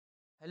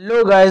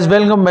Hello guys,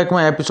 welcome back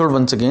my episode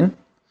once again.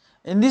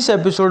 In this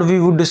episode we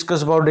would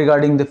discuss about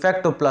regarding the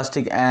effect of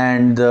plastic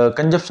and the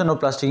consumption of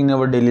plastic in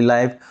our daily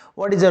life.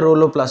 What is the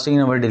role of plastic in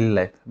our daily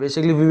life?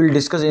 Basically we will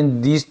discuss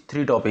in these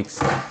three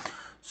topics.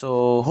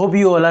 So hope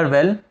you all are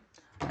well,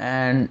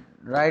 and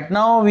right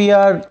now we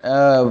are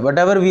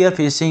whatever we are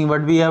facing,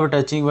 what we are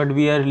touching, what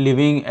we are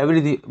living,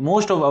 everything,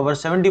 most of our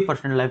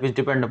 70% life is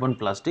depend upon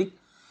plastic,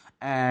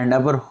 and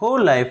our whole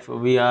life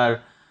we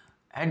are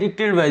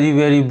addicted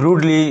very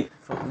brutally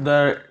from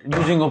the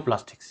using of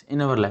plastics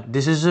in our life.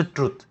 This is the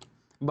truth,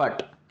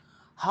 but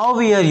how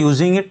we are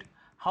using it,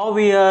 how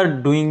we are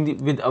doing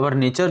with our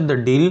nature the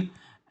deal,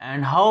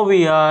 and how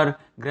we are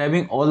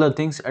grabbing all the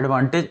things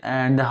advantage,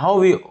 and how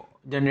we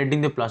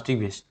generating the plastic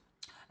waste,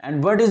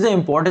 and what is the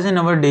importance in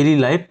our daily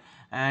life.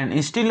 And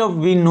instead of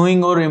we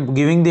knowing or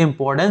giving the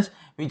importance,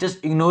 we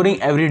just ignoring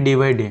every day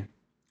by day.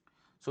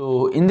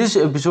 So in this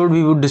episode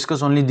we would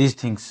discuss only these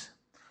things.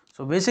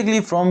 So basically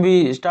from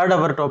we start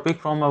our topic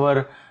from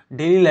our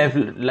daily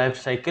life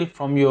cycle,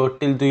 from your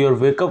till to your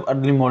wake up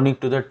early morning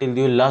to the till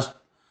your last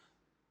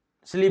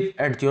sleep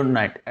at your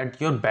night at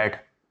your bed.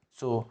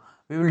 So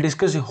we will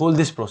discuss whole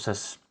this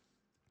process.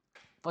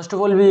 First of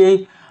all,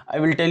 I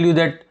will tell you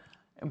that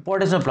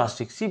importance of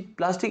plastic. See,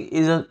 plastic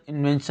is a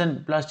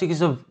invention. Plastic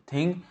is a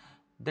thing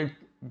that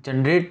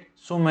generate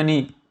so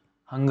many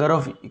hunger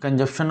of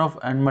consumption of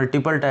and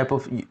multiple type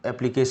of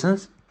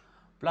applications.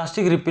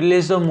 Plastic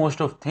replaces the most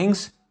of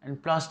things,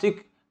 and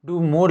plastic do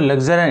more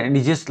luxury and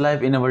easiest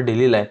life in our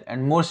daily life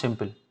and more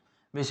simple.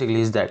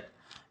 Basically, is that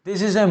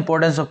this is the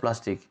importance of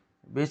plastic.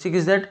 Basic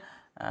is that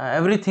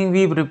everything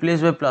we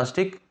replace by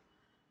plastic,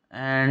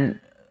 and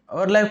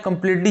our life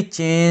completely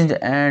changed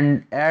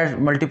and add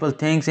multiple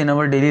things in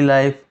our daily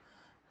life.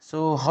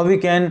 So how we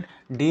can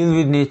deal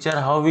with nature,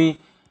 how we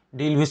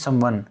deal with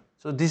someone.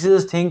 So this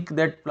is a thing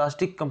that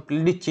plastic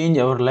completely change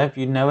our life.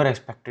 You never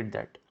expected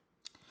that.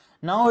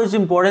 Now its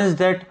importance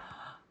that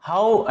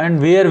how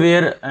and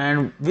where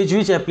and which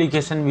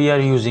application we are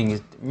using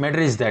it matter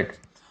is that.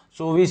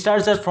 So we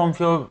start just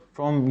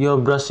from your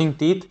brushing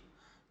teeth.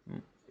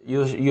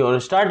 You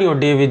start your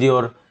day with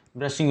your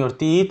brushing your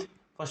teeth.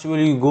 First of all,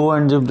 you go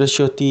and just brush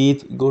your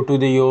teeth, go to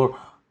the your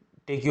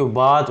take your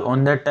bath.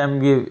 On that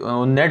time,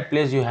 on that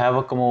place you have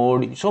a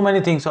commode. So many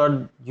things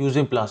are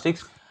using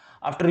plastics.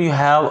 After you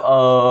have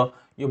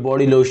your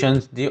body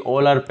lotions, they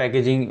all are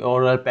packaging,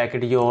 all are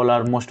packaging, all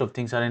are most of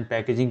things are in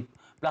packaging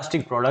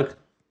plastic product.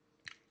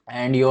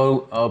 And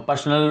your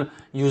personal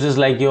uses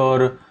like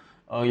your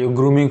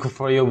grooming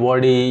for your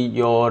body,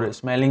 your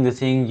smelling the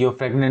thing, your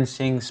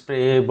fragrancing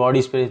spray,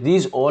 body spray,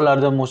 these all are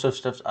the most of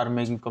stuffs are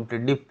making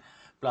completely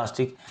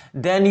plastic.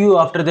 Then you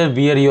after that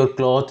wear your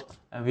cloth.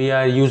 We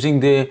are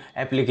using the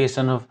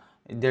application of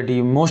that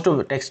most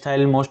of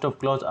textile, most of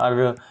clothes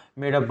are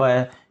made up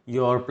by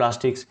your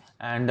plastics,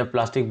 and the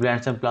plastic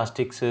blends and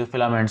plastics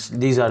filaments,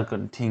 these are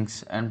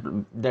things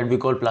and that we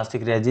call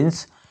plastic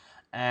resins.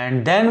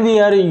 And then we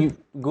are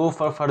go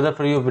for further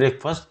for your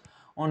breakfast.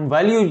 On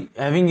while you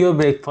having your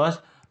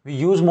breakfast, we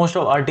use most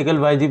of article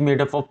by the made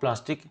up of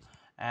plastic.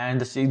 And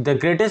the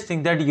greatest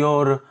thing that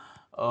your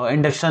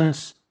induction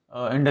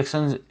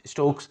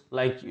stokes,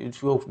 like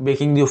if you're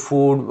baking the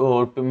food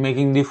or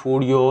making the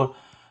food, your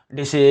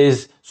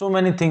dishes, so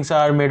many things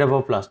are made up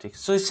of plastic.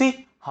 So you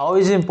see how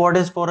is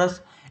importance for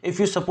us. If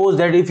you suppose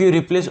that if you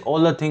replace all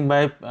the thing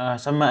by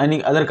some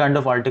any other kind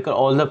of article,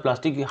 all the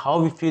plastic,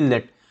 how we feel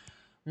that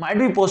might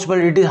be possible.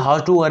 It is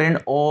hard to arrange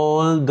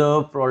all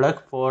the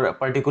product for a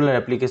particular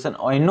application.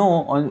 I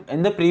know on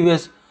in the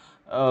previous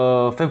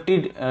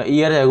 50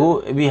 years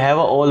ago we have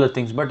all the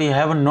things, but we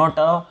have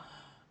not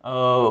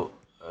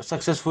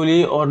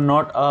successfully or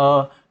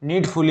not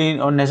needfully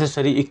or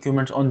necessary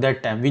equipments on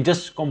that time. We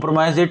just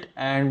compromise it,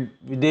 and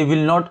they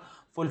will not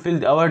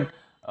fulfill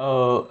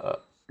our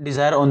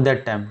desire on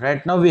that time.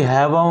 Right now we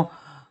have a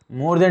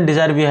more than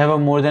desire, we have a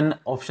more than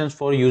options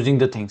for using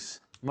the things,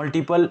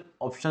 multiple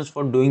options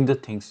for doing the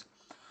things.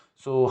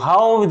 So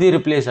how they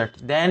replace it?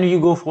 Then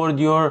you go for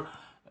your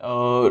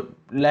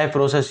life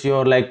process,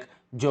 your like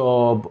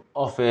job,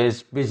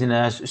 office,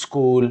 business,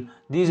 school,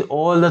 these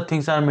all the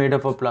things are made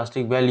up of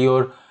plastic. While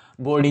you're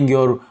boarding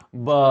your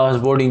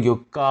bus, boarding your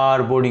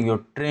car, boarding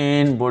your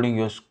train, boarding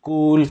your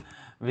school,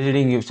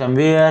 visiting you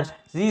somewhere,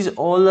 these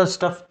all the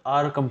stuff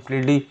are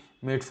completely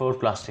made for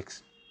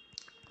plastics.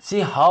 See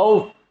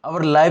how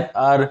our life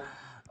are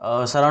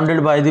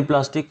surrounded by the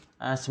plastic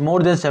as more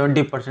than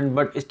 70%,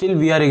 but still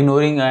we are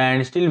ignoring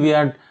and still we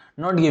are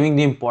not giving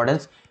the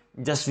importance.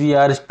 Just we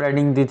are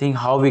spreading the thing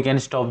how we can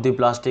stop the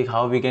plastic,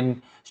 how we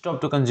can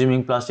stop to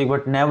consuming plastic,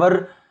 but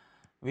never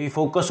we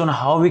focus on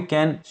how we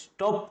can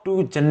stop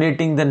to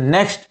generating the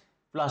next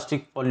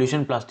plastic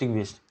pollution, plastic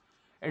waste.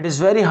 It is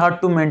very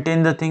hard to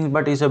maintain the things,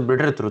 but it's a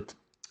bitter truth.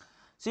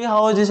 See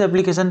how is this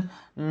application.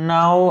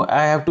 Now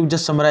I have to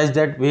just summarize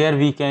that where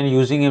we can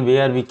using and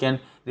where we can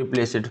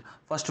replace it.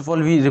 First of all,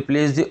 we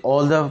replace the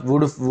all the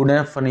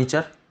wooden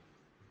furniture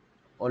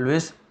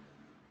always,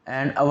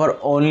 and our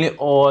only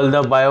all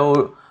the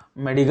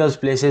biomedical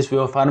places,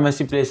 your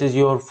pharmacy places,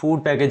 your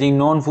food packaging,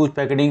 non-food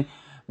packaging,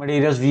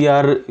 materials we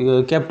are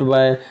kept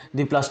by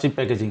the plastic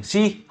packaging.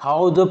 See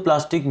how the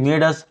plastic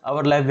made us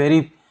our life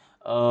very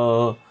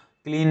uh,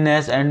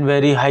 cleanness and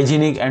very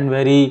hygienic and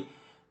very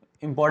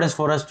importance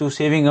for us to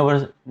saving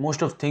our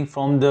most of things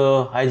from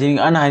the hygienic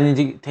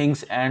unhygienic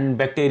things and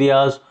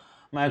bacteria,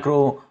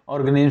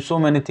 microorganisms. So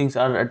many things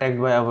are attacked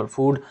by our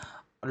food.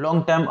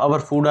 Long term our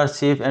food are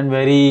safe and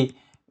very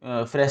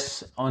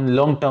fresh on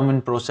long term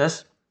in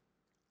process.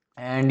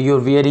 And you're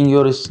wearing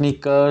your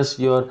sneakers,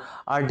 your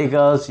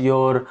articles,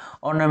 your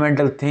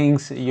ornamental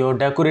things, your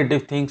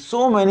decorative things,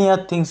 so many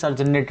things are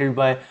generated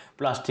by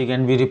plastic,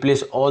 and we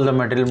replace all the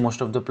material most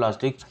of the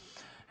plastic.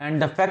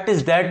 And the fact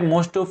is that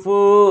most of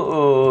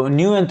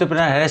new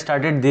entrepreneur has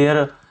started their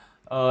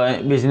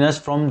business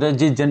from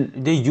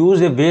they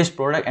use a waste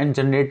product and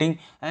generating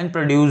and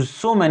produce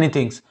so many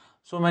things,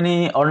 so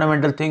many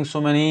ornamental things,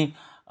 so many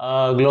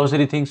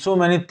glossary things, so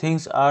many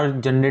things are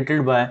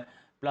generated by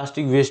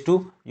plastic waste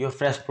to your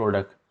fresh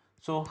product.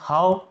 So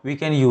how we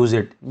can use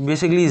it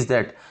basically is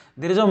that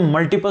there is a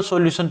multiple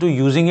solution to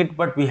using it,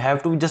 but we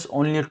have to just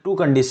only two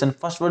condition.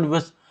 First one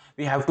was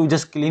we have to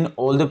just clean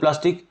all the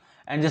plastic,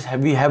 and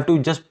we have to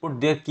just put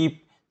their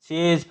keep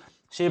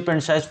shape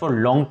and size for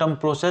long term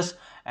process,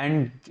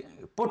 and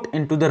put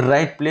into the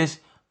right place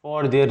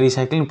for their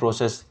recycling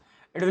process.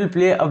 It will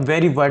play a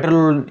very vital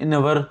role in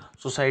our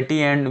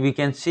society, and we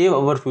can save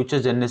our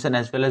future generation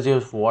as well as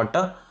your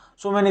water.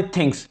 So many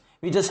things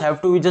we just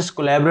have to we just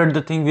collaborate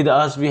the thing with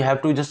us. We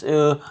have to just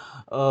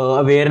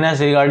awareness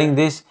regarding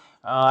this.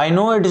 I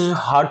know it is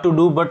hard to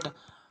do, but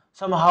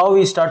somehow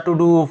we start to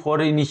do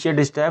for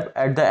initiate step.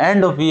 At the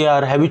end of we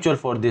are habitual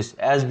for this,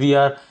 as we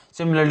are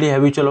similarly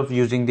habitual of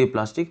using the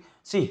plastic.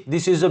 See,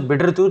 this is a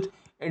bitter truth.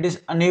 It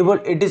is unable,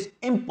 it is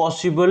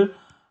impossible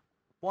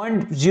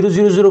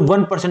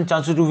 0.0001%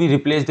 chances to we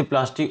replace the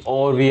plastic,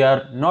 or we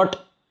are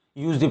not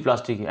use the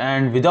plastic,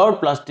 and without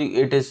plastic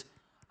it is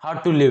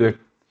hard to live it.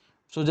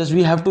 So just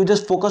we have to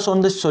just focus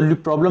on the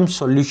problem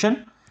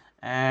solution,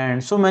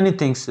 and so many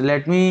things.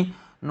 Let me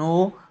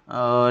know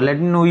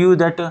you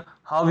that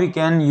how we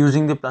can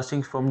using the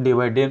plastics from day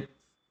by day.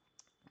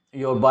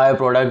 Your bio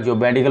product, your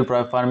medical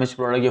product, pharmacy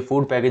product, your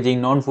food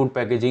packaging, non-food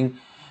packaging,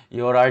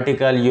 your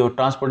article, your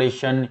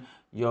transportation,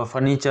 your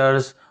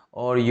furnitures,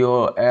 or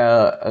your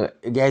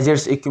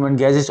gadgets, equipment,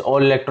 gadgets,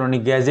 all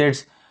electronic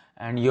gadgets,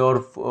 and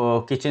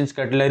your kitchens,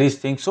 cutleries,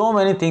 things. So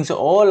many things,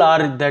 all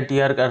are that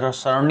you are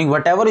surrounding.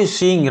 Whatever you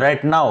seeing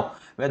right now,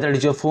 whether it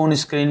is your phone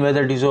screen,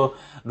 whether it is your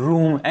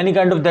room, any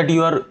kind of that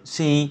you are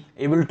seeing,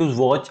 able to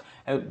watch,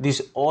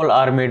 these all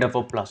are made up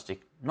of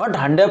plastic. Not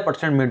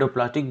 100% made of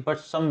plastic, but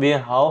somewhere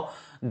how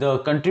the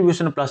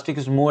contribution of plastic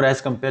is more as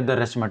compared the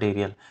rest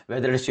material,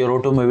 whether it's your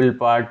automobile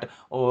part,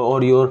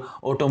 or your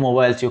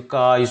automobiles, your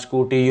car, your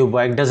scooty, your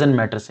bike, doesn't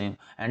matter same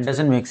and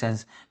doesn't make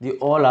sense. They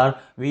all are,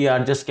 we are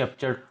just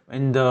captured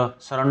in the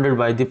surrounded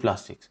by the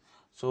plastics.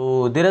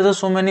 So there are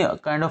so many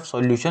kind of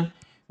solution.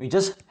 We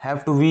just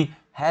have to we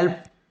help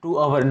to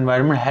our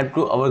environment, help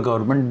to our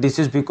government. This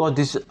is because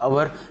this is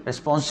our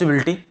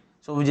responsibility.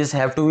 So we just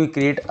have to we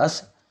create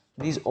us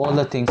these all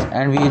the things,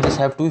 and we just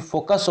have to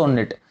focus on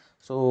it.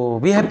 So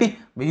be happy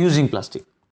by using plastic.